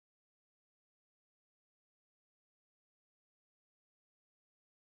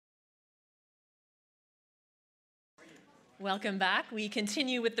Welcome back. We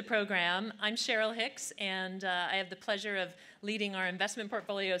continue with the program. I'm Cheryl Hicks, and I have the pleasure of leading our investment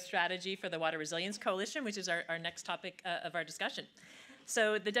portfolio strategy for the Water Resilience Coalition, which is our next topic of our discussion.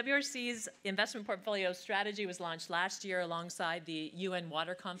 So the WRC's investment portfolio strategy was launched last year alongside the UN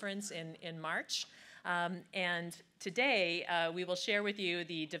Water Conference in March. And today, we will share with you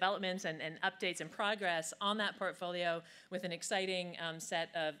the developments and updates and progress on that portfolio with an exciting set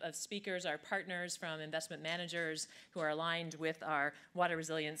of speakers, our partners from investment managers who are aligned with our Water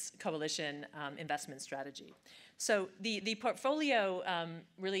Resilience Coalition investment strategy. So the portfolio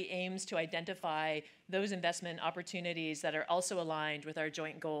really aims to identify those investment opportunities that are also aligned with our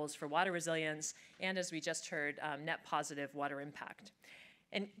joint goals for water resilience and, as we just heard, net positive water impact.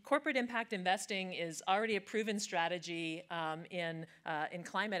 And corporate impact investing is already a proven strategy in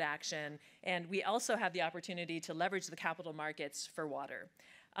climate action, and we also have the opportunity to leverage the capital markets for water,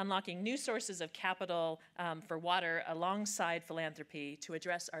 unlocking new sources of capital for water alongside philanthropy to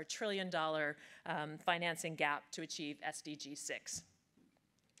address our $1 trillion financing gap to achieve SDG 6.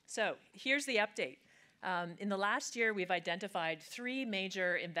 So here's the update. In the last year, we've identified 3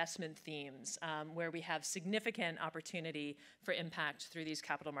 major investment themes where we have significant opportunity for impact through these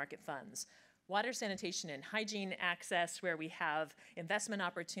capital market funds. Water, sanitation, and hygiene access, where we have investment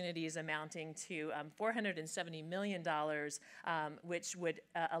opportunities amounting to $470 million, which would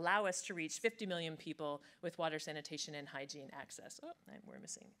allow us to reach 50 million people with water, sanitation, and hygiene access. Oh, we're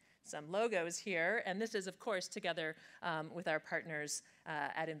missing some logos here. And this is, of course, together with our partners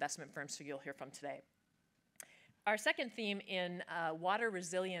at investment firms who you'll hear from today. Our second theme in water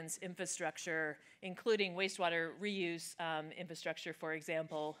resilience infrastructure, including wastewater reuse infrastructure, for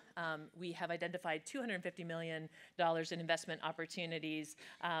example, we have identified $250 million in investment opportunities,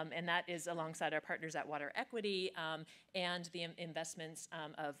 and that is alongside our partners at WaterEquity and the investments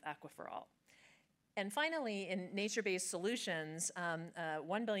of Aqua for All. And finally, in nature-based solutions,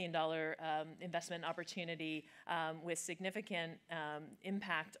 $1 billion investment opportunity with significant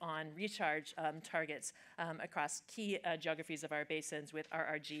impact on recharge targets across key geographies of our basins with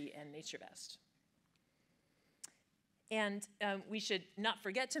RRG and NatureVest. And we should not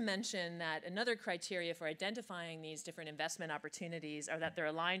forget to mention that another criteria for identifying these different investment opportunities are that they're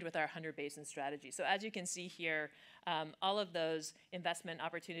aligned with our 100-basin strategy. So as you can see here, all of those investment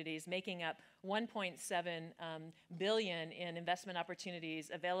opportunities making up $1.7 billion in investment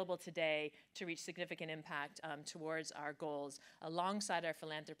opportunities available today to reach significant impact towards our goals, alongside our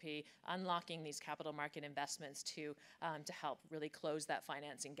philanthropy, unlocking these capital market investments to help really close that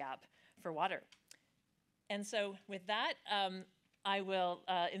financing gap for water. And so with that, I will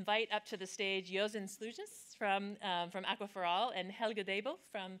invite up to the stage Josien Slujis from Aqua for All and Helge Daebel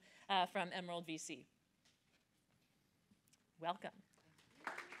from Emerald VC. Welcome.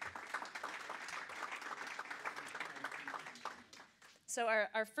 So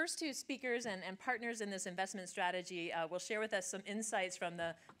our first 2 speakers and partners in this investment strategy will share with us some insights from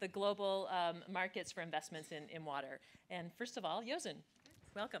the global markets for investments in water. And first of all, Josien,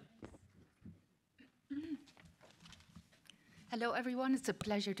 welcome. Hello, everyone. It's a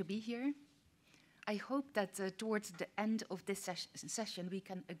pleasure to be here. I hope that towards the end of this session, we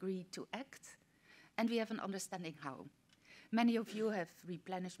can agree to act, and we have an understanding how. Many of you have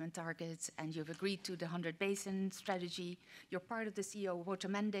replenishment targets, and you've agreed to the 100-basin strategy. You're part of the CEO Water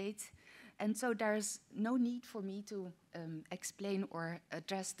Mandate, and so there's no need for me to explain or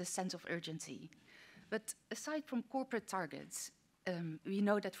address the sense of urgency. But aside from corporate targets, we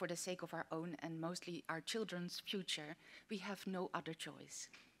know that for the sake of our own and mostly our children's future, we have no other choice.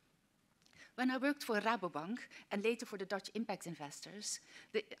 When I worked for Rabobank and later for the Dutch impact investors,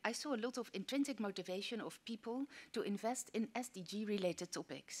 I saw a lot of intrinsic motivation of people to invest in SDG-related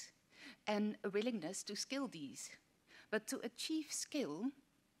topics and a willingness to scale these. But to achieve scale,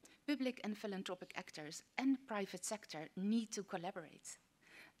 public and philanthropic actors and private sector need to collaborate.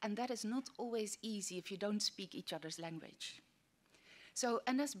 And that is not always easy if you don't speak each other's language. So,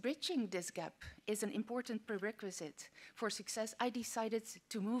 and as bridging this gap is an important prerequisite for success, I decided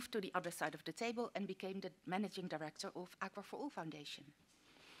to move to the other side of the table and became the managing director of Aqua for All Foundation.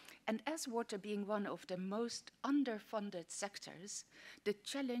 And as water being one of the most underfunded sectors, the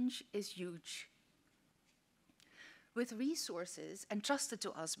challenge is huge. With resources entrusted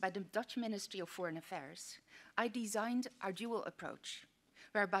to us by the Dutch Ministry of Foreign Affairs, I designed our dual approach,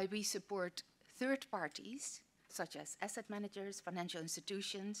 whereby we support third parties, such as asset managers, financial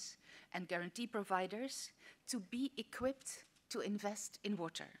institutions, and guarantee providers, to be equipped to invest in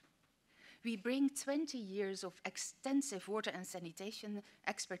water. We bring 20 years of extensive water and sanitation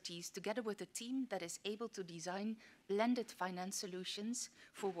expertise together with a team that is able to design blended finance solutions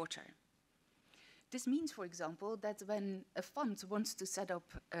for water. This means, for example, that when a fund wants to set up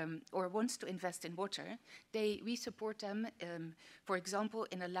or wants to invest in water, we support them, for example,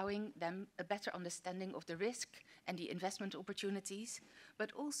 in allowing them a better understanding of the risk and the investment opportunities,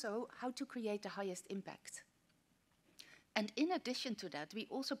 but also how to create the highest impact. And in addition to that, we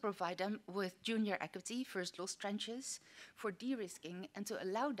also provide them with junior equity, first loss tranches, for de-risking and to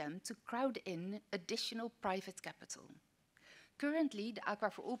allow them to crowd in additional private capital. Currently, the Aqua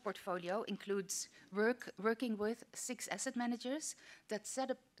for All portfolio includes working with 6 asset managers that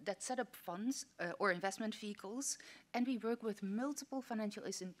set up funds or investment vehicles, and we work with multiple financial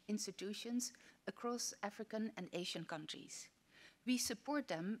institutions across African and Asian countries. We support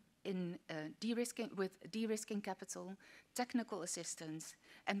them in de-risking capital, technical assistance,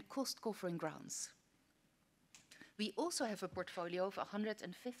 and cost-covering grants. We also have a portfolio of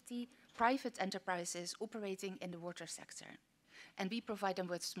 150 private enterprises operating in the water sector, and we provide them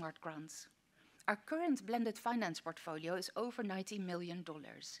with smart grants. Our current blended finance portfolio is over $90 million,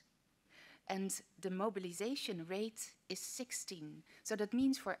 and the mobilization rate is 16. So that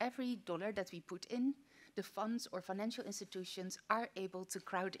means for every dollar that we put in, the funds or financial institutions are able to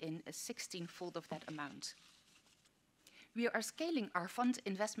crowd in a 16-fold of that amount. We are scaling our fund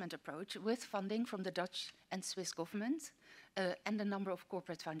investment approach with funding from the Dutch and Swiss government and a number of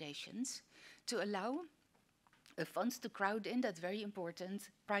corporate foundations to allow funds to crowd in that very important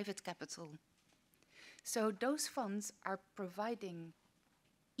private capital. So those funds are providing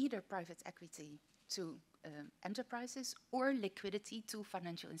either private equity to enterprises or liquidity to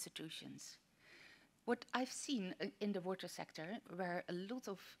financial institutions. What I've seen in the water sector, where a lot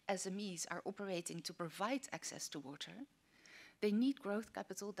of SMEs are operating to provide access to water, they need growth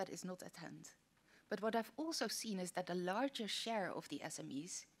capital that is not at hand. But what I've also seen is that a larger share of the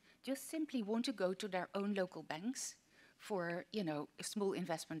SMEs just simply want to go to their own local banks for, small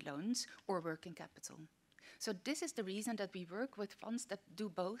investment loans or working capital. So this is the reason that we work with funds that do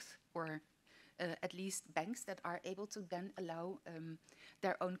both, or at least banks that are able to then allow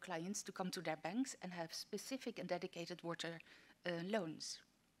their own clients to come to their banks and have specific and dedicated water loans.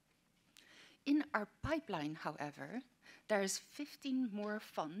 In our pipeline, however, there's 15 more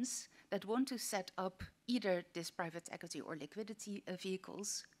funds that want to set up either this private equity or liquidity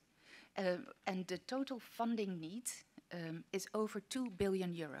vehicles, and the total funding need is over 2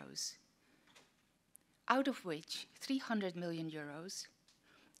 billion euros, out of which 300 million euros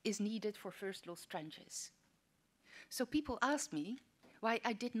is needed for first loss tranches. So people ask me why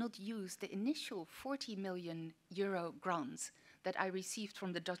I did not use the initial 40 million euro grant that I received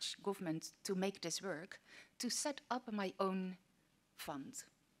from the Dutch government to make this work, to set up my own fund.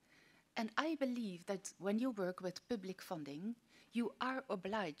 And I believe that when you work with public funding, you are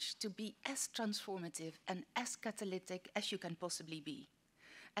obliged to be as transformative and as catalytic as you can possibly be.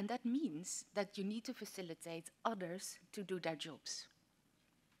 And that means that you need to facilitate others to do their jobs.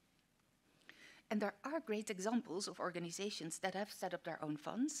 And there are great examples of organizations that have set up their own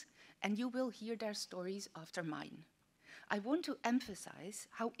funds, and you will hear their stories after mine. I want to emphasize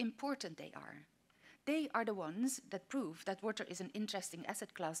how important they are. They are the ones that prove that water is an interesting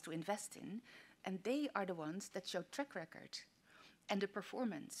asset class to invest in, and they are the ones that show track record and the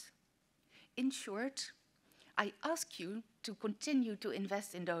performance. In short, I ask you to continue to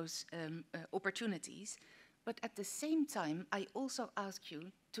invest in those opportunities, but at the same time, I also ask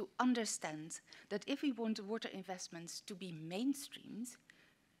you to understand that if we want water investments to be mainstreamed,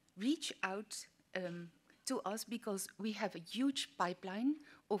 reach out to us, because we have a huge pipeline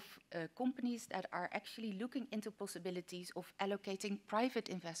of companies that are actually looking into possibilities of allocating private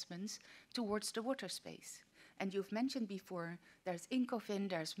investments towards the water space. And you've mentioned before, there's Incofin,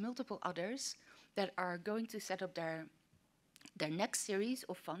 there's multiple others that are going to set up their next series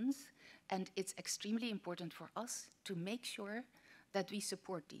of funds, and it's extremely important for us to make sure that we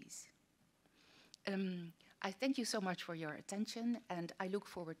support these. I thank you so much for your attention, and I look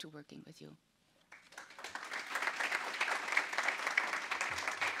forward to working with you.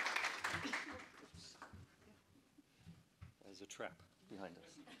 There's a trap behind us.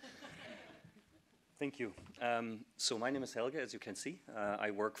 Thank you. So my name is Helge, as you can see.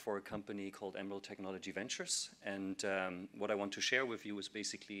 I work for a company called Emerald Technology Ventures, and what I want to share with you is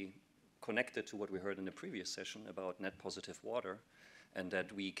basically connected to what we heard in the previous session about net positive water, and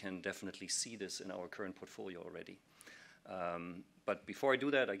that we can definitely see this in our current portfolio already. But before I do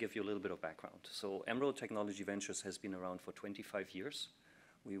that, I give you a little bit of background. So Emerald Technology Ventures has been around for 25 years.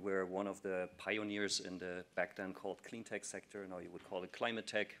 We were one of the pioneers in the back then called clean tech sector. Now you would call it climate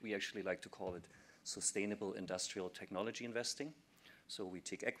tech. We actually like to call it sustainable industrial technology investing. So we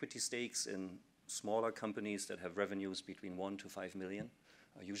take equity stakes in smaller companies that have revenues between 1 to 5 million,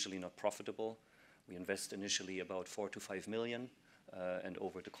 usually not profitable. We invest initially about 4 to 5 million, and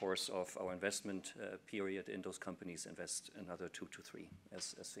over the course of our investment period in those companies invest another 2 to 3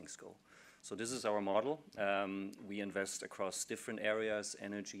 as things go. So this is our model. We invest across different areas: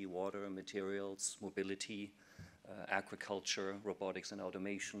 energy, water, materials, mobility, agriculture, robotics and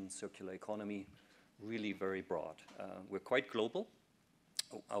automation, circular economy, really very broad. We're quite global.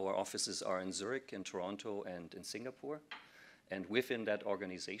 Our offices are in Zurich, in Toronto, and in Singapore. And within that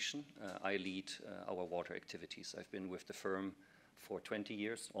organization, I lead our water activities. I've been with the firm for 20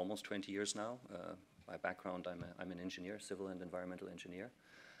 years, almost 20 years now. By background, I'm an engineer, civil and environmental engineer.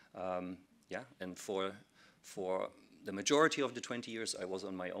 And for the majority of the 20 years, I was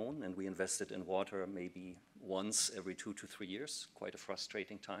on my own, and we invested in water maybe once every 2 to 3 years, quite a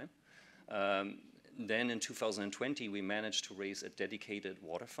frustrating time. Then in 2020, we managed to raise a dedicated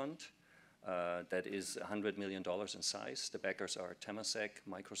water fund that is $100 million in size. The backers are Temasek,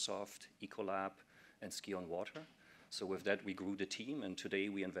 Microsoft, Ecolab, and Ski on Water. So with that, we grew the team, and today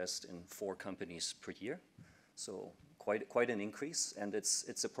we invest in 4 companies per year. So quite an increase, and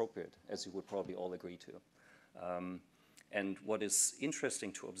it's appropriate, as you would probably all agree to. And what is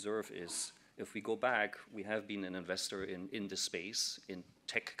interesting to observe is, if we go back, we have been an investor in the space, in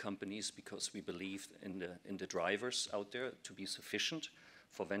tech companies, because we believed in the drivers out there to be sufficient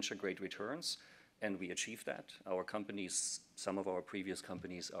for venture grade returns, and we achieved that. Our companies, some of our previous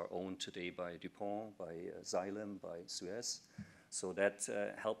companies are owned today by DuPont, by Xylem, by Suez. So that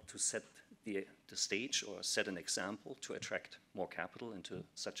helped to set the stage, or set an example to attract more capital into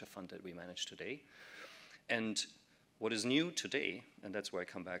such a fund that we manage today. And what is new today, and that's where I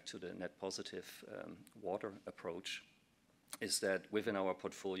come back to the net positive water approach, is that within our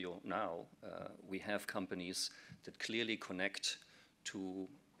portfolio now, we have companies that clearly connect to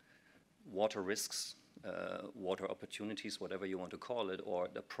water risks, water opportunities, whatever you want to call it, or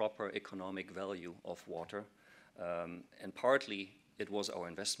the proper economic value of water. And partly it was our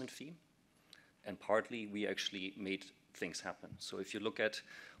investment fee, and partly we actually made things happen. So if you look at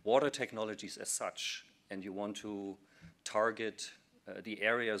water technologies as such, and you want to target the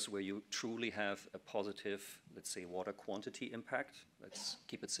areas where you truly have a positive, let's say, water quantity impact, let's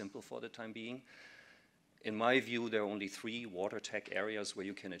keep it simple for the time being. In my view, there are only 3 water tech areas where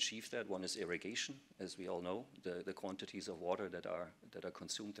you can achieve that. One is irrigation. As we all know, the quantities of water that are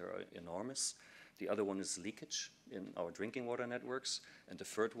consumed there are enormous. The other one is leakage in our drinking water networks. And the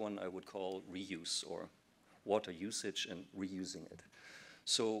third one I would call reuse, or water usage and reusing it.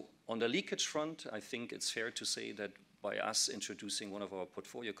 So on the leakage front, I think it's fair to say that by us introducing one of our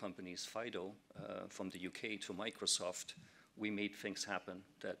portfolio companies, Fido, from the UK to Microsoft, we made things happen,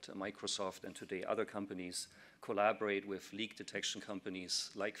 that Microsoft and today other companies collaborate with leak detection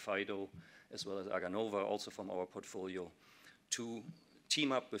companies like Fido, as well as Aganova, also from our portfolio, to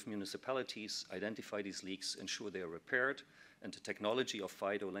team up with municipalities, identify these leaks, ensure they are repaired, and the technology of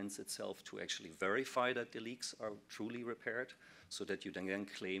Fido lends itself to actually verify that the leaks are truly repaired, so that you then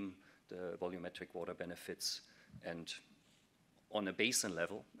claim the volumetric water benefits, and on a basin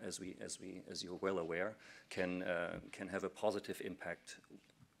level, as you're well aware, can have a positive impact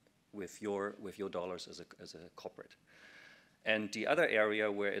with your dollars as a corporate. And the other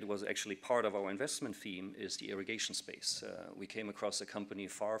area where it was actually part of our investment theme is the irrigation space. We came across a company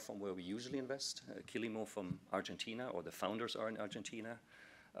far from where we usually invest, Quilimo from Argentina, or the founders are in Argentina.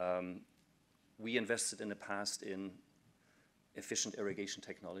 We invested in the past in efficient irrigation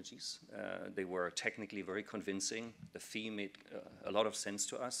technologies. They were technically very convincing. The theme made a lot of sense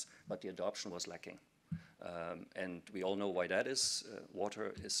to us, but the adoption was lacking. And we all know why that is.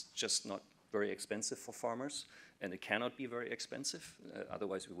 Water is just not very expensive for farmers, and it cannot be very expensive.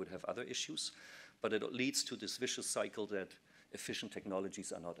 Otherwise, we would have other issues. But it leads to this vicious cycle that efficient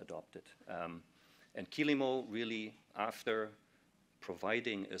technologies are not adopted. And Quilimo really, after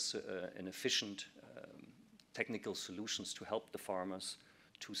providing an efficient technical solutions to help the farmers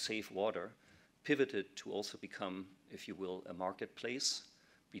to save water, pivoted to also become, if you will, a marketplace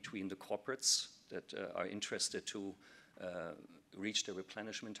between the corporates that are interested to reach their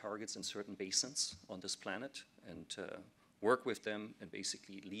replenishment targets in certain basins on this planet, and work with them and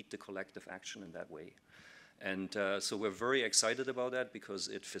basically lead the collective action in that way. And so we're very excited about that, because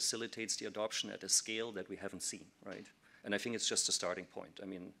it facilitates the adoption at a scale that we haven't seen, right? And I think it's just a starting point. I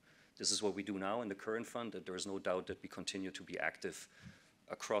mean, this is what we do now in the current fund, that there is no doubt that we continue to be active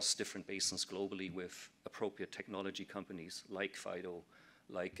across different basins globally with appropriate technology companies like Fido,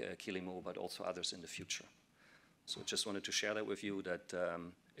 like Quilimo, but also others in the future. So I just wanted to share that with you, that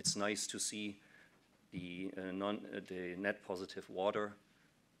it's nice to see the net positive water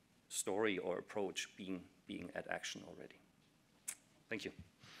story or approach being at action already. Thank you.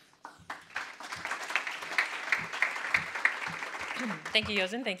 Thank you,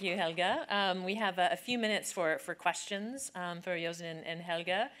 Josien. Thank you, Helge. We have a few minutes for questions for Josien and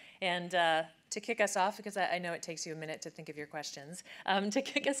Helge. And to kick us off, because I know it takes you a minute to think of your questions, to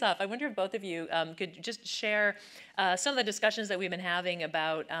kick us off, I wonder if both of you could just share some of the discussions that we've been having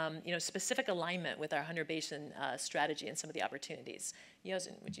about specific alignment with our 100 basin strategy and some of the opportunities.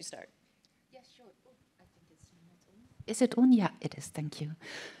 Josien, would you start? Yes, sure. Oh, I think it's not on. Is it on? Yeah, it is. Thank you.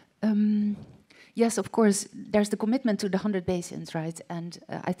 Yes, of course, there's the commitment to the 100 basins, right? And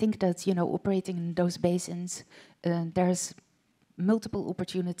I think that, operating in those basins, there's multiple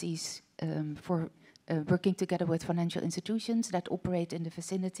opportunities for working together with financial institutions that operate in the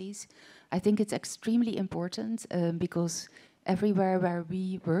vicinities. I think it's extremely important because everywhere where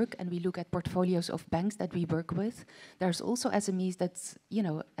we work and we look at portfolios of banks that we work with, there's also SMEs that,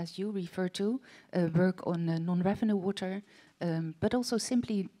 as you refer to, work on non-revenue water, but also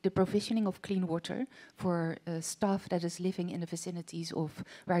simply the provisioning of clean water for staff that is living in the vicinities of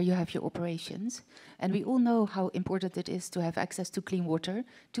where you have your operations. And we all know how important it is to have access to clean water,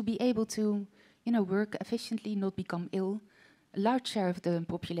 to be able to, work efficiently, not become ill. A large share of the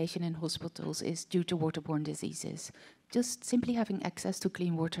population in hospitals is due to waterborne diseases. Just simply having access to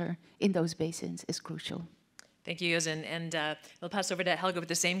clean water in those basins is crucial. Thank you, Josien. And we'll pass over to Helge with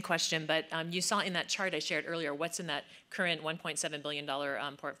the same question, but you saw in that chart I shared earlier what's in that current $1.7 billion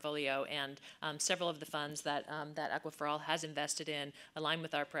portfolio, and several of the funds that Aqua has invested in align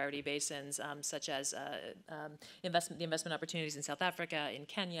with our priority basins, such as the investment opportunities in South Africa, in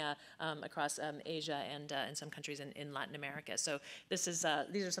Kenya, across Asia, and in some countries in Latin America. So these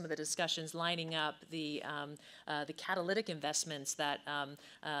are some of the discussions lining up the catalytic investments that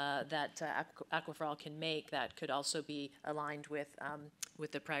Aqua can make that could also be aligned with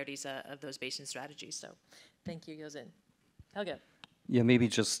the priorities of those basin strategies. So thank you, Josien. Helge. Yeah, maybe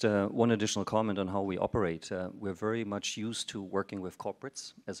just one additional comment on how we operate. We're very much used to working with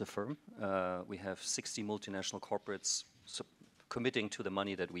corporates as a firm. We have 60 multinational corporates committing to the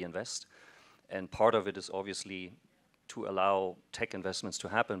money that we invest. And part of it is obviously to allow tech investments to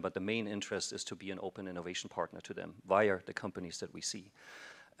happen, but the main interest is to be an open innovation partner to them via the companies that we see.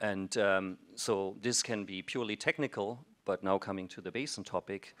 And so this can be purely technical, but now coming to the basin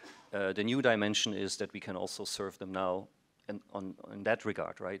topic, the new dimension is that we can also serve them now in that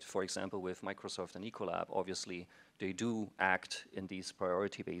regard, right? For example, with Microsoft and Ecolab, obviously they do act in these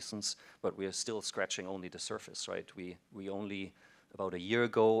priority basins, but we are still scratching only the surface, right? We only, about a year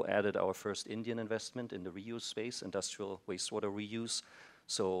ago, added our first Indian investment in the reuse space, industrial wastewater reuse.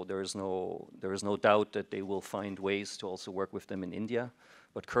 So there is no doubt that they will find ways to also work with them in India.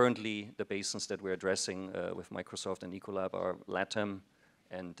 But currently, the basins that we're addressing with Microsoft and Ecolab are LATAM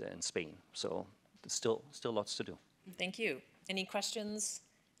and Spain. So there's still lots to do. Thank you. Any questions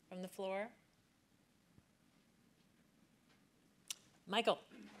from the floor? Michael.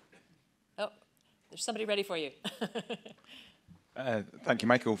 Oh, there's somebody ready for you. Thank you,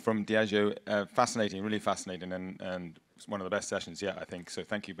 Michael from Diageo. Fascinating, really fascinating, and it's one of the best sessions yet, I think. So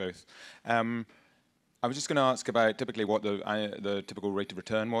thank you both. I was just going to ask about typically what the typical rate of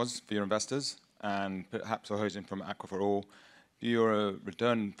return was for your investors, and perhaps Josien from Aqua, your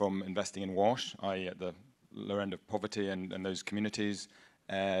return from investing in WASH, i.e. at the lower end of poverty and those communities,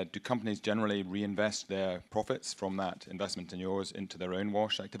 do companies generally reinvest their profits from that investment in yours into their own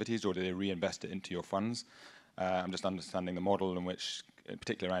WASH activities, or do they reinvest it into your funds? I'm just understanding the model in which,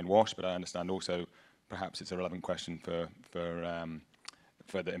 particularly around WASH, but I understand also perhaps it's a relevant question for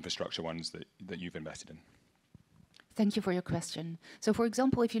the infrastructure ones that you've invested in. Thank you for your question. So, for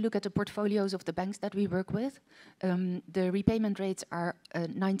example, if you look at the portfolios of the banks that we work with, the repayment rates are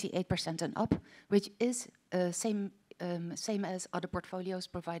 98% and up, which is same as other portfolios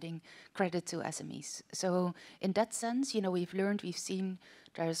providing credit to SMEs. So, in that sense, we've seen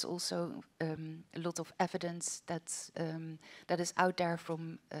there's also a lot of evidence that is out there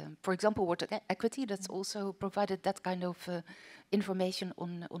from, for example, WaterEquity, that's also provided that kind of information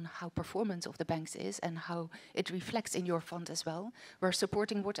on how performance of the banks is and how it reflects in your fund as well. We're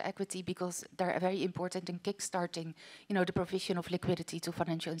supporting WaterEquity because they're very important in kickstarting, the provision of liquidity to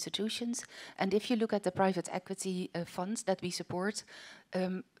financial institutions. And if you look at the private equity funds that we support,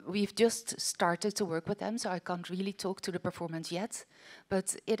 we've just started to work with them, so I can't really talk to the performance yet,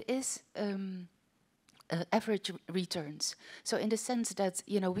 but it is average returns. So in the sense that,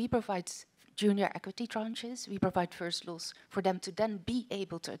 we provide junior equity tranches, we provide first loss for them to then be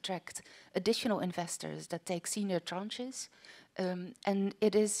able to attract additional investors that take senior tranches. And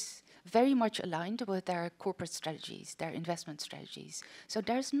it is very much aligned with their corporate strategies, their investment strategies. So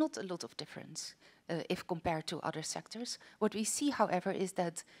there's not a lot of difference if compared to other sectors. What we see, however, is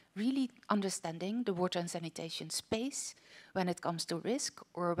that really understanding the water and sanitation space when it comes to risk,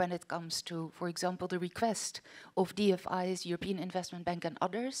 or when it comes to, for example, the request of DFIs, European Investment Bank and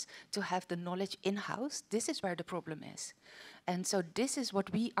others to have the knowledge in-house, this is where the problem is. And so this is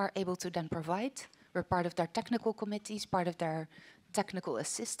what we are able to then provide. We're part of their technical committees, part of their technical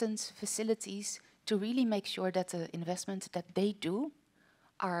assistance facilities, to really make sure that the investments that they do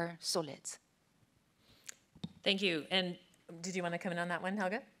are solid. Thank you. And did you want to come in on that one,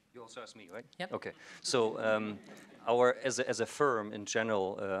 Helge? You also asked me, right? Yep. Okay. So as a firm in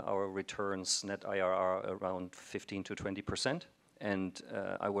general, our returns net IRR are around 15 to 20%, and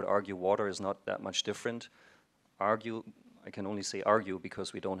I would argue water is not that much different. I can only say argue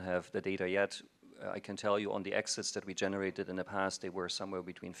because we don't have the data yet. I can tell you on the exits that we generated in the past, they were somewhere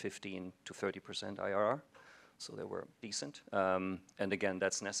between 15 to 30% IRR. So they were decent. And again,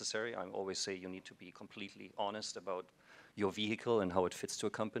 that's necessary. I always say you need to be completely honest about your vehicle and how it fits to a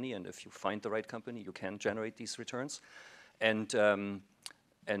company. And if you find the right company, you can generate these returns. And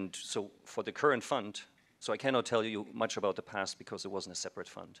so for the current fund, so I cannot tell you much about the past because it wasn't a separate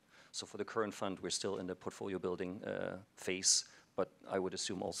fund. So for the current fund, we're still in the portfolio building phase, but I would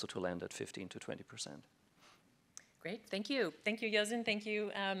assume also to land at 15 to 20%. Great, thank you. Thank you, Josien. Thank you,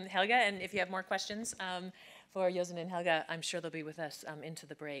 Helge. And if you have more questions for Josien and Helge, I'm sure they'll be with us into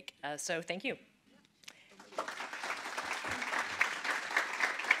the break. So thank you.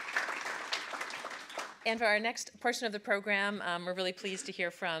 And for our next portion of the program, we're really pleased to hear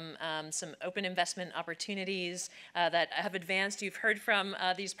from some open investment opportunities that have advanced. You've heard from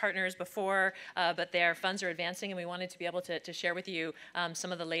these partners before, but their funds are advancing, and we wanted to be able to share with you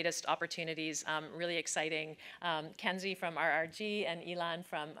some of the latest opportunities, really exciting. Kenzie from RRG and Elan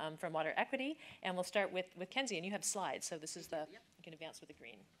from WaterEquity. And we'll start with Kenzie, and you have slides, so this is the, you can advance with the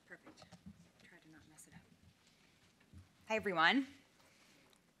green. Perfect. Try to not mess it up. Hi, everyone.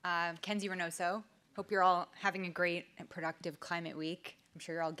 Kenzie Reinoso. Hope you're all having a great and productive climate week. I'm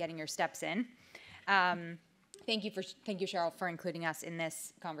sure you're all getting your steps in. Thank you, Cheryl, for including us in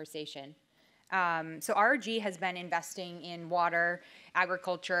this conversation. So RRG has been investing in water,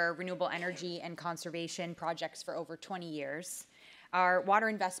 agriculture, renewable energy, and conservation projects for over 20 years. Our water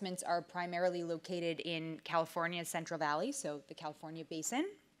investments are primarily located in California's Central Valley, so the California Basin,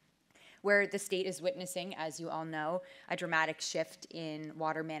 where the state is witnessing, as you all know, a dramatic shift in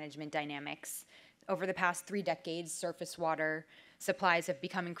water management dynamics. Over the past 3 decades, surface water supplies have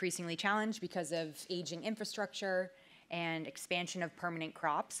become increasingly challenged because of aging infrastructure and expansion of permanent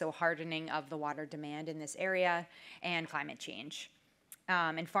crops, so hardening of the water demand in this area, and climate change.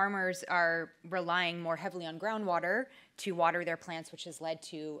 And farmers are relying more heavily on groundwater to water their plants, which has led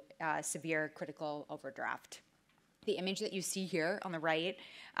to severe critical overdraft. The image that you see here on the right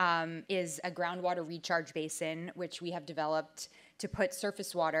is a groundwater recharge basin, which we have developed to put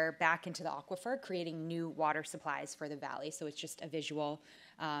surface water back into the aquifer, creating new water supplies for the valley. So it's just a visual.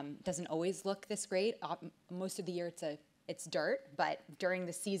 Doesn't always look this great. Most of the year it's dirt, but during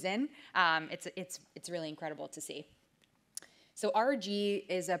the season, it's really incredible to see. So RRG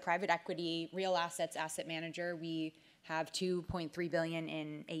is a private equity real assets asset manager. We have $2.3 billion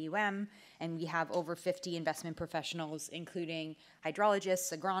in AUM, and we have over 50 investment professionals, including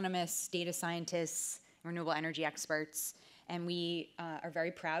hydrologists, agronomists, data scientists, renewable energy experts. And we are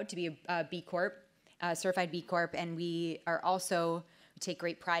very proud to be a B Corp, certified B Corp, and we take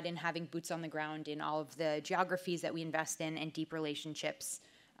great pride in having boots on the ground in all of the geographies that we invest in and deep relationships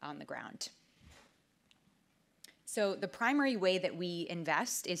on the ground. So the primary way that we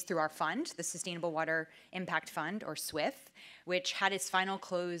invest is through our fund, the Sustainable Water Impact Fund, or SWIF, which had its final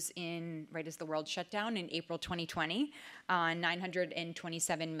close right as the world shut down in April 2020 on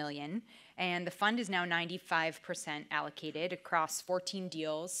 $927 million. And the fund is now 95% allocated across 14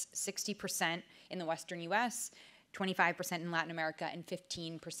 deals, 60% in the Western US, 25% in Latin America, and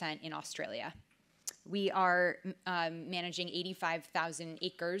 15% in Australia. We are managing 85,000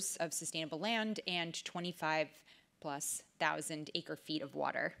 acres of sustainable land and 25,000+ acre feet of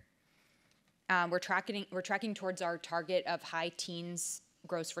water. We're tracking towards our target of high teens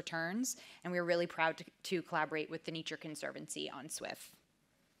gross returns, and we're really proud to collaborate with the Nature Conservancy on SWIF.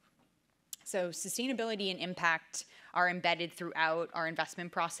 So sustainability and impact are embedded throughout our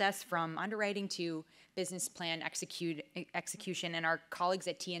investment process, from underwriting to business plan execution, and our colleagues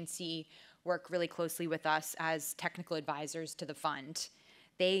at TNC work really closely with us as technical advisors to the fund.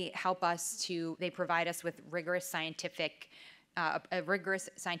 They provide us with rigorous scientific a rigorous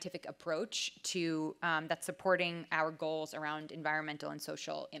scientific approach to that's supporting our goals around environmental and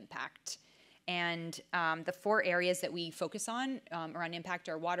social impact. And the 4 areas that we focus on around impact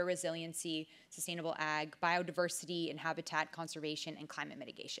are water resiliency, sustainable ag, biodiversity and habitat conservation, and climate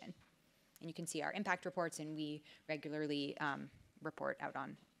mitigation. And you can see our impact reports, and we regularly report out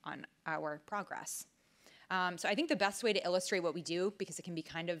on our progress. So I think the best way to illustrate what we do, because it can be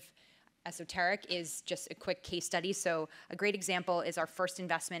kind of esoteric, is just a quick case study. So a great example is our first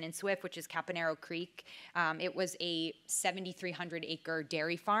investment in Swift, which is Caponero Creek. It was a 7,300 acre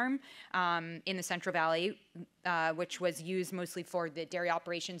dairy farm in the Central Valley, which was used mostly for the dairy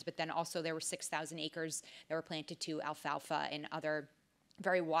operations, but then also there were 6,000 acres that were planted to alfalfa and other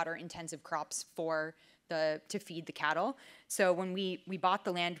very water intensive crops to feed the cattle. So when we bought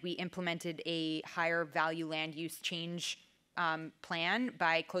the land, we implemented a higher value land use change plan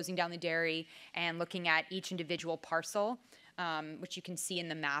by closing down the dairy and looking at each individual parcel, which you can see in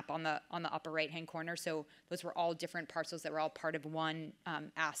the map on the upper right-hand corner. So those were all different parcels that were all part of one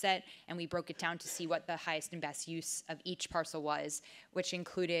asset, and we broke it down to see what the highest and best use of each parcel was, which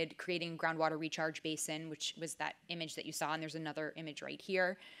included creating groundwater recharge basin, which was that image that you saw, and there's another image right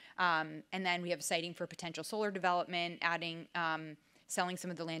here. And then we have siting for potential solar development, adding, selling some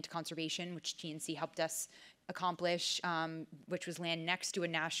of the land to conservation, which TNC helped us accomplish, which was land next to a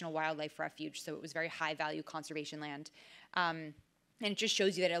national wildlife refuge. So it was very high value conservation land. And it just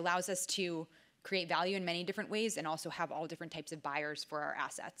shows you that it allows us to create value in many different ways and also have all different types of buyers for our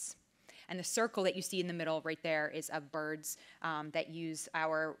assets. And the circle that you see in the middle right there is of birds that use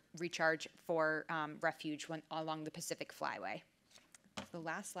our recharge for refuge along the Pacific Flyway. The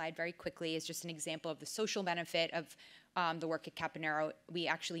last slide, very quickly, is just an example of the social benefit of the work at Caponero. We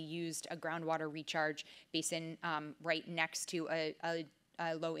actually used a groundwater recharge basin right next to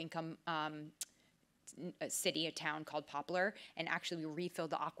a low-income city, a town called Poplar, and actually we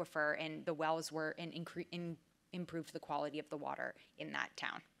refilled the aquifer, and the wells were and improved the quality of the water in that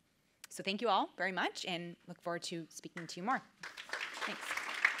town. So thank you all very much, and look forward to speaking to you more. Thanks.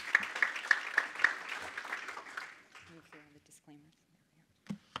 Move through all the disclaimers.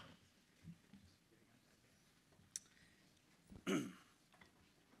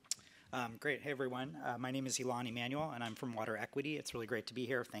 Great. Hey, everyone. My name is Elan Emanuel, and I'm from WaterEquity. It's really great to be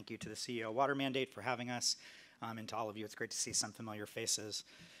here. Thank you to the CEO Water Mandate for having us, and to all of you, it's great to see some familiar faces.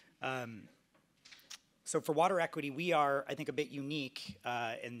 So for WaterEquity, we are, I think, a bit unique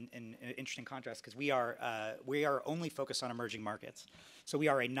in an interesting contrast, because we are only focused on emerging markets. So we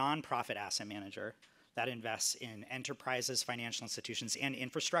are a nonprofit asset manager that invests in enterprises, financial institutions, and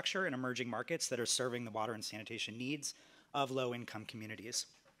infrastructure in emerging markets that are serving the water and sanitation needs of low-income communities.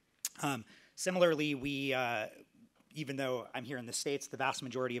 Similarly, we, even though I'm here in the States, the vast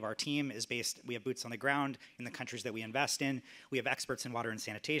majority of our team is based, we have boots on the ground in the countries that we invest in. We have experts in water and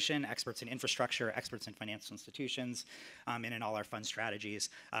sanitation, experts in infrastructure, experts in financial institutions, and in all our fund strategies.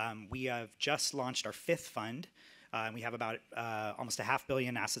 We have just launched our 5th fund. We have about almost $500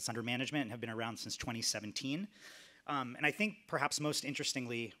 million assets under management and have been around since 2017. And I think perhaps most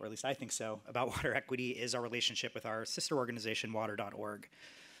interestingly, or at least I think so, about WaterEquity is our relationship with our sister organization, water.org.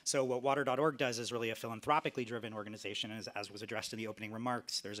 So what water.org does is really a philanthropically driven organization, as was addressed in the opening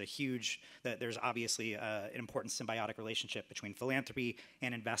remarks. There's obviously an important symbiotic relationship between philanthropy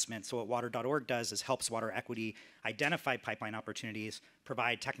and investment. So what water.org does is helps WaterEquity identify pipeline opportunities,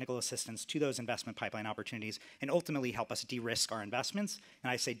 provide technical assistance to those investment pipeline opportunities, and ultimately help us de-risk our investments. And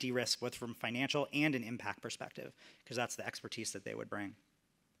I say de-risk both from financial and an impact perspective, because that's the expertise that they would bring.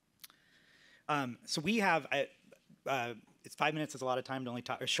 So we have, it's 5 minutes is a lot of time to only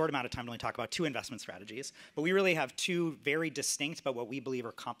talk, a short amount of time to only talk about 2 investment strategies, but we really have 2 very distinct, but what we believe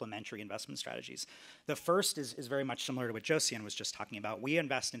are complementary investment strategies. The first is very much similar to what Josien was just talking about. We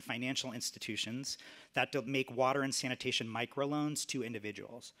invest in financial institutions that make water and sanitation microloans to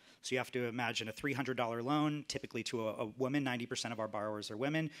individuals. So you have to imagine a $300 loan, typically to a woman. 90% of our borrowers are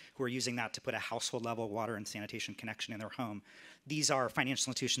women who are using that to put a household level water and sanitation connection in their home. These are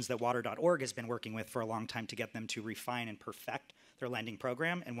financial institutions that water.org has been working with for a long time to get them to refine and perfect their lending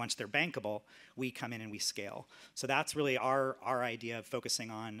program. And once they're bankable, we come in and we scale. So that's really our idea of focusing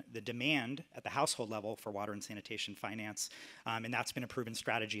on the demand at the household level for water and sanitation finance. And that's been a proven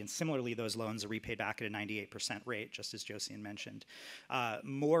strategy. And similarly, those loans are repaid back at a 98% rate, just as Josien mentioned.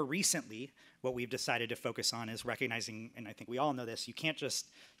 More recently, what we've decided to focus on is recognizing, and I think we all know this,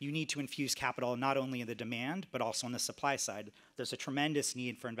 you need to infuse capital not only in the demand, but also on the supply side. There's a tremendous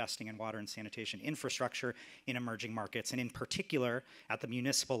need for investing in water and sanitation infrastructure in emerging markets, and in particular at the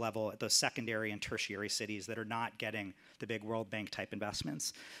municipal level, at those secondary and tertiary cities that are not getting the big World Bank type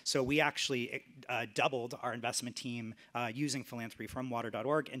investments. So we actually doubled our investment team using philanthropy from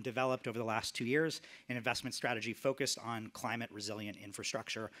water.org and developed over the last 2 years an investment strategy focused on climate resilient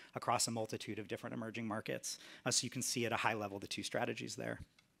infrastructure across a multitude of different emerging markets. So you can see at a high level the two strategies there.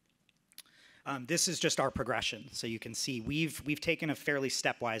 This is just our progression. So you can see we've taken a fairly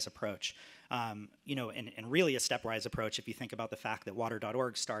stepwise approach. You know, and really a stepwise approach if you think about the fact that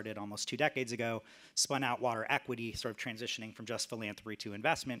water.org started almost 2 decades ago, spun out WaterEquity, sort of transitioning from just philanthropy to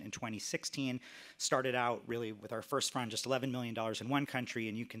investment in 2016, started out really with our first fund, just $11 million in one country,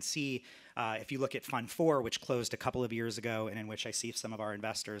 and you can see if you look at Fund 4, which closed a couple of years ago, and in which I see some of our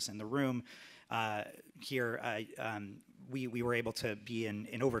investors in the room here, we were able to be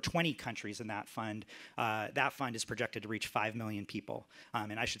in over 20 countries in that fund. That fund is projected to reach 5 million people.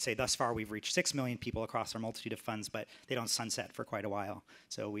 And I should say thus far we've reached 6 million people across our multitude of funds, but they don't sunset for quite a while.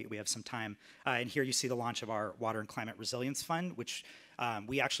 So we have some time. And here you see the launch of our Water and Climate Resilience Fund, which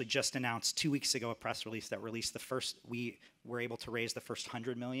we actually just announced 2 weeks ago, a press release that released the first, we were able to raise the first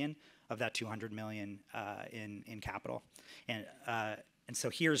 100 million of that 200 million in capital. And so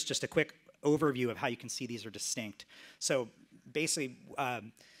here's just a quick overview of how you can see these are distinct. So basically,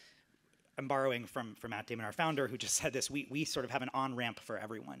 I'm borrowing from Matt Damon, our founder, who just said this. We sort of have an on-ramp for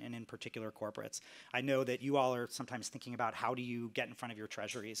everyone, and in particular corporates. I know that you all are sometimes thinking about how do you get in front of your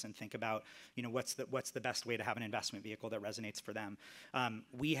treasuries and think about, you know, what's the best way to have an investment vehicle that resonates for them.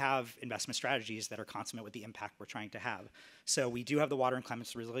 We have investment strategies that are consummate with the impact we're trying to have. So we do have the Water and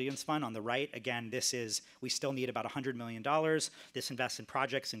Climate Resilience Fund on the right. Again, we still need about $100 million. This invests in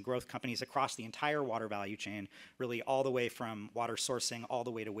projects and growth companies across the entire water value chain, really all the way from water sourcing all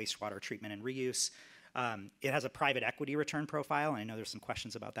the way to wastewater treatment and reuse. It has a private equity return profile, and I know there's some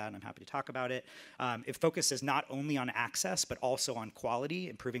questions about that, and I'm happy to talk about it. It focuses not only on access, but also on quality,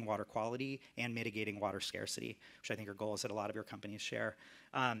 improving water quality, and mitigating water scarcity, which I think are goals that a lot of your companies share.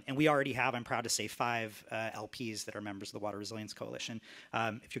 And we already have, I'm proud to say, 5 LPs that are members of the Water Resilience Coalition.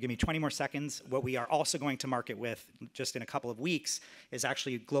 If you'll give me 20 more seconds, what we are also going to market with just in a couple of weeks is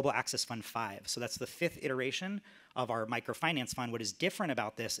actually Global Access Fund 5. So that's the 5th iteration of our microfinance fund. What is different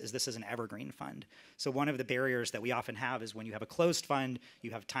about this is an evergreen fund. So one of the barriers that we often have is when you have a closed fund,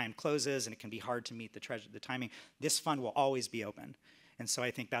 you have timed closes, and it can be hard to meet the timing. This fund will always be open. And so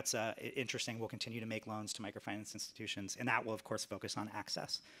I think that's interesting. We'll continue to make loans to microfinance institutions, and that will, of course, focus on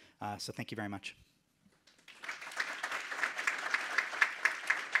access. So thank you very much.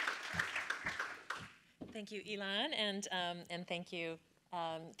 Thank you, Elan, and thank you,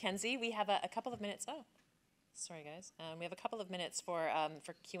 Kenzie. We have a couple of minutes. Oh, sorry, guys. We have a couple of minutes for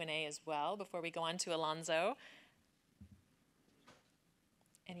Q&A as well before we go on to Alonso.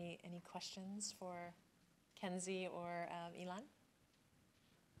 Any questions for Kenzie or Elan?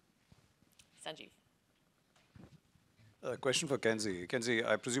 Sanjeev. A question for Kenzie. Kenzie,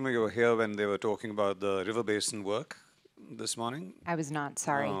 I presume you were here when they were talking about the river basin work this morning? I was not,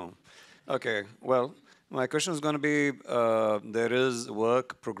 sorry. Oh. Okay, well, my question is going to be, there is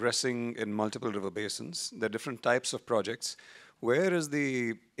work progressing in multiple river basins. There are different types of projects. Where is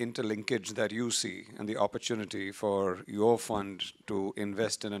the interlinkage that you see and the opportunity for your fund to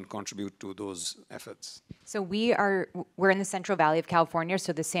invest in and contribute to those efforts? So we're in the Central Valley of California,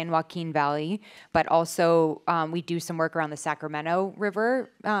 so the San Joaquin Valley, but also we do some work around the Sacramento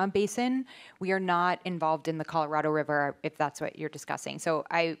River basin. We are not involved in the Colorado River, if that's what you're discussing. So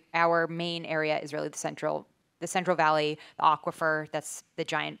our main area is really the Central Valley, the aquifer, that's the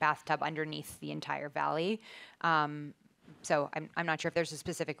giant bathtub underneath the entire valley. So I'm not sure if there's a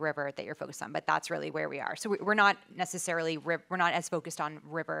specific river that you're focused on, but that's really where we are. So we're not necessarily, we're not as focused on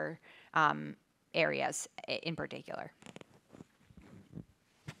river areas in particular.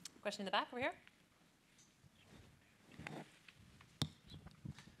 Question in the back over here.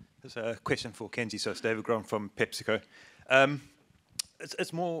 There's a question for Kenzie. So it's David Grom from PepsiCo.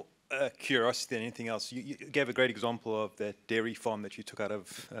 It's more curiosity than anything else. You gave a great example of that dairy farm that you took out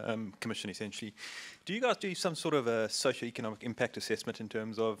of commission, essentially. Do you guys do some sort of a socio-economic impact assessment in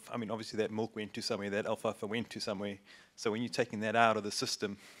terms of, I mean, obviously that milk went to somewhere, that alfalfa went to somewhere. So when you're taking that out of the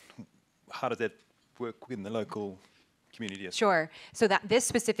system, how does that work within the local community? Sure. So this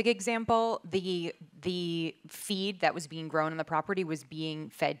specific example, the feed that was being grown on the property was being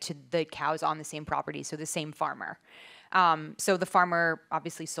fed to the cows on the same property, so the same farmer. So the farmer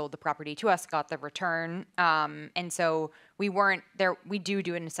obviously sold the property to us, got the return, and so we weren't there. We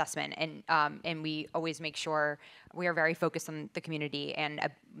do an assessment, and we always make sure we are very focused on the community. And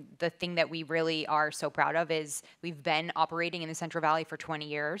the thing that we really are so proud of is we've been operating in the Central Valley for 20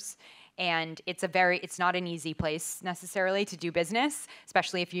 years. And it's not an easy place necessarily to do business,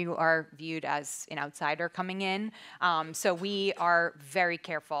 especially if you are viewed as an outsider coming in. So we are very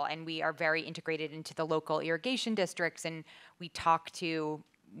careful, and we are very integrated into the local irrigation districts, and we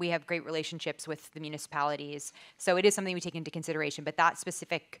have great relationships with the municipalities. So it is something we take into consideration, but that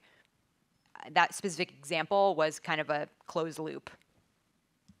specific example was kind of a closed loop.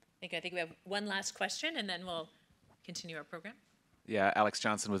 I think we have one last question, and then we'll continue our program. Yeah, Alex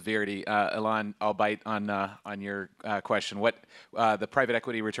Johnson with Verity. Elan, I'll bite on your question. What the private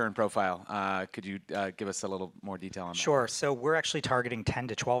equity return profile? Could you give us a little more detail on that? Sure. So we're actually targeting 10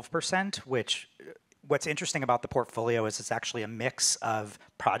 to 12%, which what's interesting about the portfolio is it's actually a mix of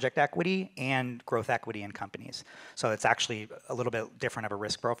project equity and growth equity in companies. So it's actually a little bit different of a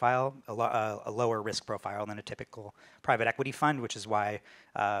risk profile, a lower risk profile than a typical private equity fund, which is why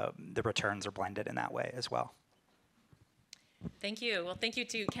the returns are blended in that way as well. Thank you. Well, thank you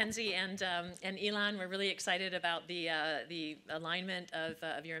to Kenzie and Elan. We're really excited about the alignment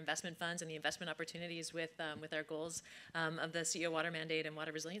of your investment funds and the investment opportunities with our goals of the CEO Water Mandate and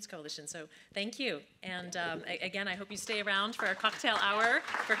Water Resilience Coalition. So thank you. And again, I hope you stay around for our cocktail hour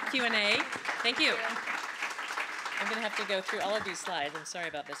for Q&A. Thank you. I'm going to have to go through all of these slides. I'm sorry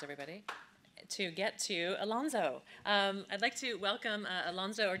about this, everybody. To get to Alonso. I'd like to welcome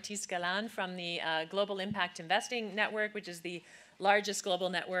Alonso Ortiz Galan from the Global Impact Investing Network, which is the largest global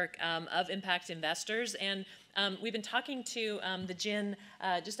network of impact investors. And we've been talking to the GIN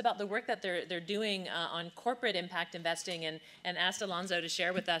just about the work that they're doing on corporate impact investing, and asked Alonso to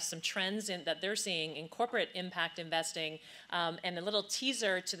share with us some trends that they're seeing in corporate impact investing, and a little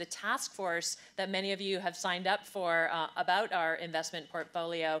teaser to the task force that many of you have signed up for about our investment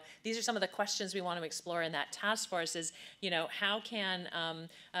portfolio. These are some of the questions we want to explore in that task force is, how can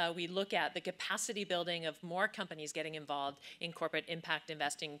we look at the capacity building of more companies getting involved in corporate impact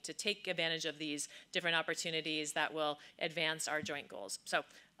investing to take advantage of these different opportunities that will advance our joint goals. So,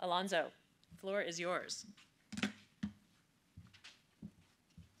 Alonso, the floor is yours.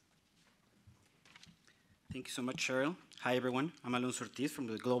 Thank you so much, Cheryl. Hi, everyone. I'm Alonso Ortiz from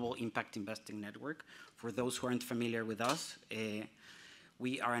the Global Impact Investing Network. For those who aren't familiar with us,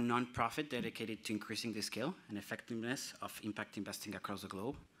 we are a nonprofit dedicated to increasing the scale and effectiveness of impact investing across the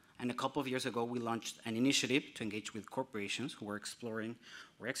globe. And a couple of years ago, we launched an initiative to engage with corporations who were exploring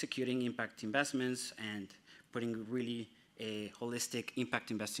or executing impact investments and putting really holistic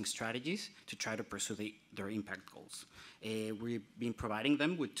impact investing strategies to try to pursue their impact goals. We've been providing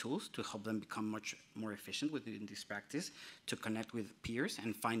them with tools to help them become much more efficient within this practice, to connect with peers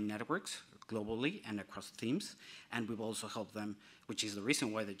and find networks globally and across themes. And we've also helped them, which is the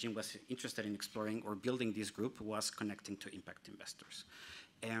reason why the GIM was interested in exploring or building this group, was connecting to impact investors.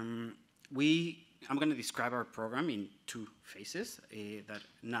 I'm going to describe our program in two phases that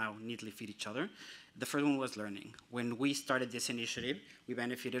now neatly fit each other. The first one was learning. When we started this initiative, we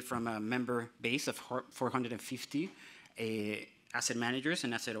benefited from a member base of 450 asset managers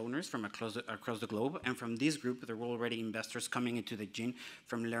and asset owners from across the globe. And from this group, there were already investors coming into the GIN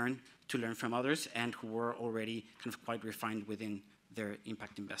to learn from others, and who were already kind of quite refined within their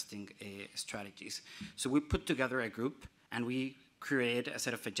impact investing strategies. So we put together a group, and we created a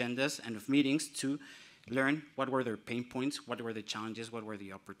set of agendas and of meetings to learn what were their pain points, what were the challenges, what were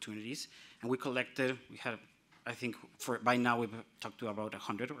the opportunities. And we had, I think, by now we've talked to about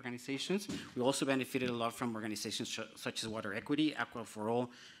 100 organizations. We also benefited a lot from organizations such as WaterEquity, Aqua for All,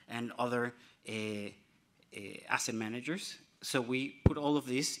 and other asset managers. So we put all of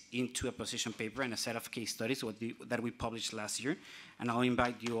this into a position paper and a set of case studies that we published last year. And I'll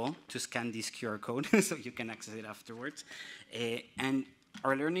invite you all to scan this QR code so you can access it afterwards. And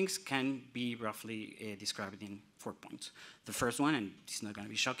our learnings can be roughly described in 4 points. The first one, and this is not going to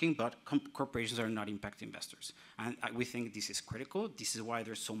be shocking, but corporations are not impact investors. And we think this is critical. This is why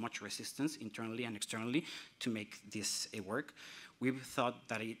there's so much resistance internally and externally to make this work.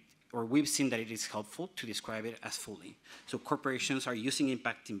 We've seen that it is helpful to describe it as fully. So corporations are using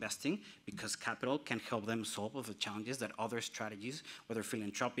impact investing because capital can help them solve the challenges that other strategies, whether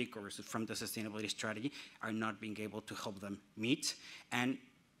philanthropic or from the sustainability strategy, are not being able to help them meet. And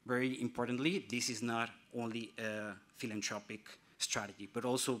very importantly, this is not only a philanthropic strategy, but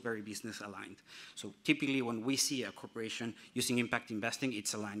also very business aligned. So typically when we see a corporation using impact investing,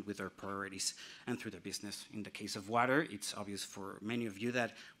 it's aligned with their priorities and through their business. In the case of water, it's obvious for many of you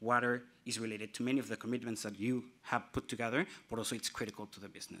that water is related to many of the commitments that you have put together, but also it's critical to the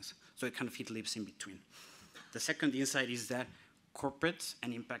business. So it lives in between. The second insight is that corporates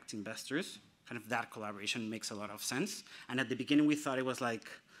and impact investors, that collaboration makes a lot of sense. And at the beginning, we thought it was like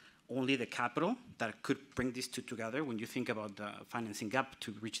only the capital that could bring these two together. When you think about the financing gap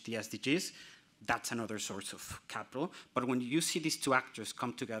to reach the SDGs, that's another source of capital. But when you see these two actors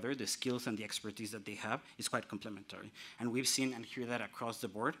come together, the skills and the expertise that they have is quite complementary. And we've seen and hear that across the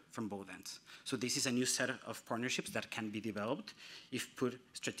board from both ends. So this is a new set of partnerships that can be developed if put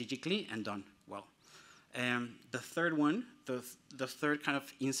strategically and done well. The third one, the third kind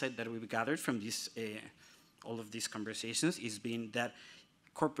of insight that we've gathered from this, all of these conversations is being that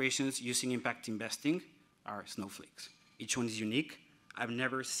corporations using impact investing are snowflakes. Each one is unique. I've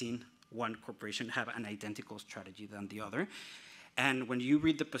never seen one corporation have an identical strategy than the other. And when you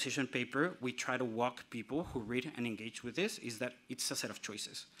read the position paper, we try to walk people who read and engage with this, is that it's a set of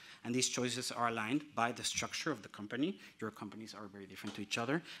choices. And these choices are aligned by the structure of the company. Your companies are very different to each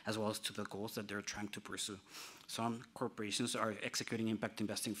other, as well as to the goals that they're trying to pursue. Some corporations are executing impact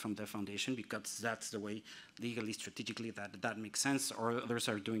investing from the foundation because that's the way legally, strategically, that makes sense, or others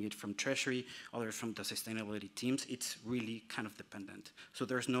are doing it from treasury, others from the sustainability teams. It's really kind of dependent. So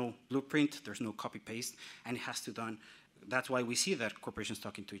there's no blueprint, there's no copy-paste, and it has to be done. That's why we see that corporations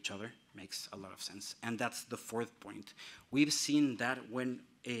talking to each other makes a lot of sense. And that's the fourth point. We've seen that when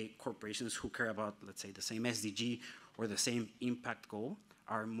corporations who care about, let's say, the same SDG or the same impact goal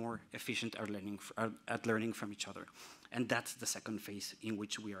are more efficient at learning from each other. And that's the second phase in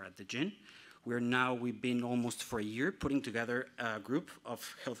which we are at the GIN. We've been almost for a year putting together a group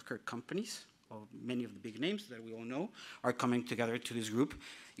of healthcare companies. Well, many of the big names that we all know are coming together to this group.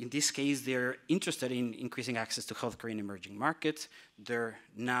 In this case, they're interested in increasing access to healthcare in emerging markets. They're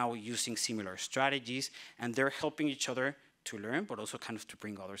now using similar strategies, and they're helping each other to learn, but also kind of to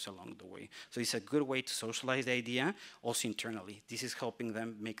bring others along the way. So it's a good way to socialize the idea, also internally. This is helping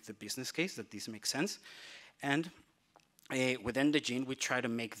them make the business case that this makes sense. And within the GIN, we try to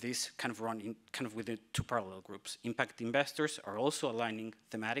make this kind of run in within two parallel groups. Impact investors are also aligning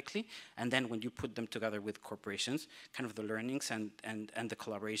thematically, and then when you put them together with corporations, kind of the learnings and the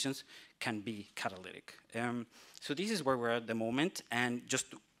collaborations can be catalytic. So this is where we're at the moment, and just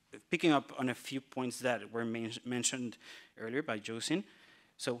picking up on a few points that were mentioned earlier by Josien.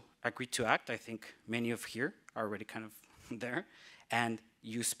 So agree to act, I think many of here are already kind of there, and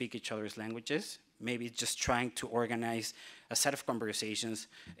you speak each other's languages. Maybe just trying to organize a set of conversations,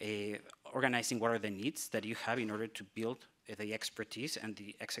 organizing what are the needs that you have in order to build the expertise and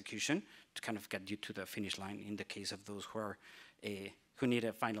the execution to kind of get you to the finish line in the case of those who need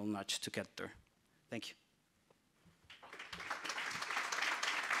a final nudge to get there. Thank you.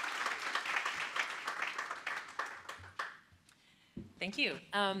 Thank you.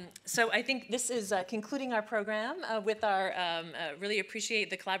 So I think this is concluding our program with our, really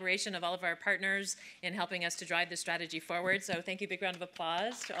appreciate the collaboration of all of our partners in helping us to drive the strategy forward. So thank you, big round of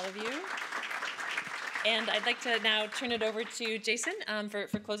applause to all of you. And I'd like to now turn it over to Jason for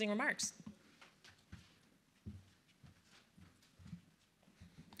closing remarks.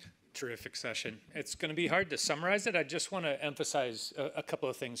 Terrific session. It's going to be hard to summarize it. I just want to emphasize a couple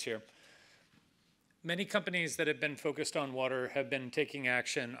of things here. Many companies that have been focused on water have been taking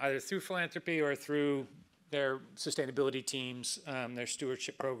action either through philanthropy or through their sustainability teams, their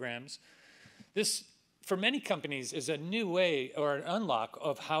stewardship programs. This, for many companies, is a new way or an unlock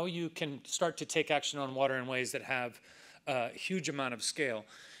of how you can start to take action on water in ways that have a huge amount of scale.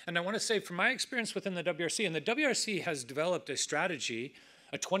 And I want to say, from my experience within the WRC, and the WRC has developed a strategy,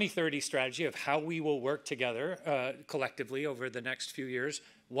 a 2030 strategy of how we will work together collectively over the next few years.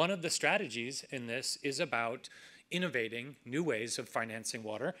 One of the strategies in this is about innovating new ways of financing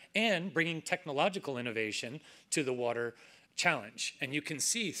water and bringing technological innovation to the water challenge. And you can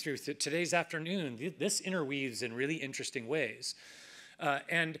see through today's afternoon, this interweaves in really interesting ways.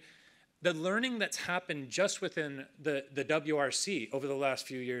 And the learning that's happened just within the WRC over the last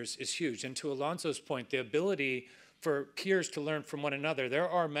few years is huge. And to Alonso's point, the ability for peers to learn from one another. There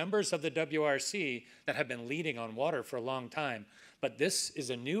are members of the WRC that have been leading on water for a long time, but this is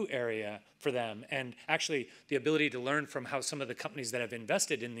a new area for them. And actually, the ability to learn from how some of the companies that have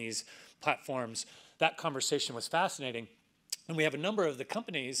invested in these platforms, that conversation was fascinating. And we have a number of the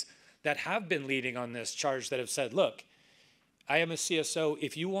companies that have been leading on this charge that have said, look, I am a CSO.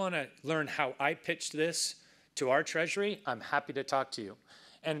 If you want to learn how I pitched this to our treasury, I'm happy to talk to you.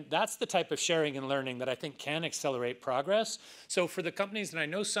 And that's the type of sharing and learning that I think can accelerate progress. So for the companies, and I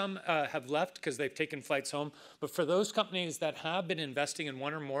know some have left because they've taken flights home, but for those companies that have been investing in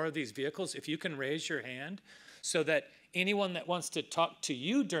one or more of these vehicles, if you can raise your hand so that anyone that wants to talk to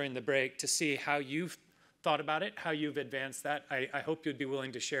you during the break to see how you've thought about it, how you've advanced that, I hope you'd be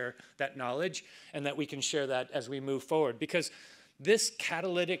willing to share that knowledge and that we can share that as we move forward. Because this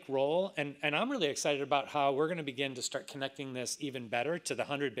catalytic role, and I'm really excited about how we're going to begin to start connecting this even better to the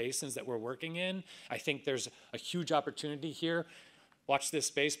 100 basins that we're working in. I think there's a huge opportunity here. Watch this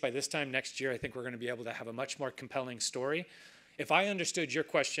space. By this time next year, I think we're going to be able to have a much more compelling story. If I understood your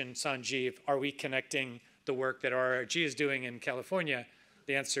question, Sanjeev, are we connecting the work that RRG is doing in California?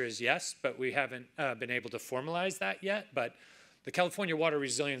 The answer is yes, but we haven't been able to formalize that yet. But the California Water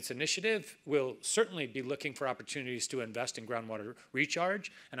Resilience Initiative will certainly be looking for opportunities to invest in groundwater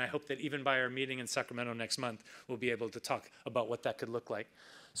recharge, and I hope that even by our meeting in Sacramento next month, we'll be able to talk about what that could look like.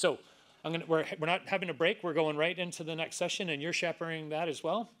 So we're not having a break, we're going right into the next session, and you're chaperoning that as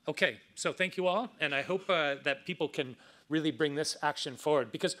well? Okay, so thank you all, and I hope that people can really bring this action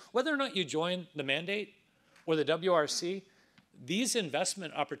forward, because whether or not you join the mandate or the WRC, these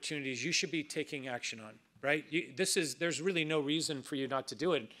investment opportunities you should be taking action on. Right? There's really no reason for you not to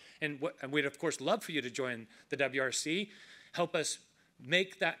do it. And we'd, of course, love for you to join the WRC, help us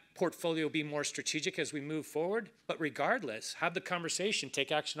make that portfolio be more strategic as we move forward. But regardless, have the conversation,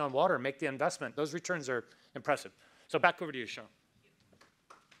 take action on water, make the investment. Those returns are impressive. So back over to you, Cheryl.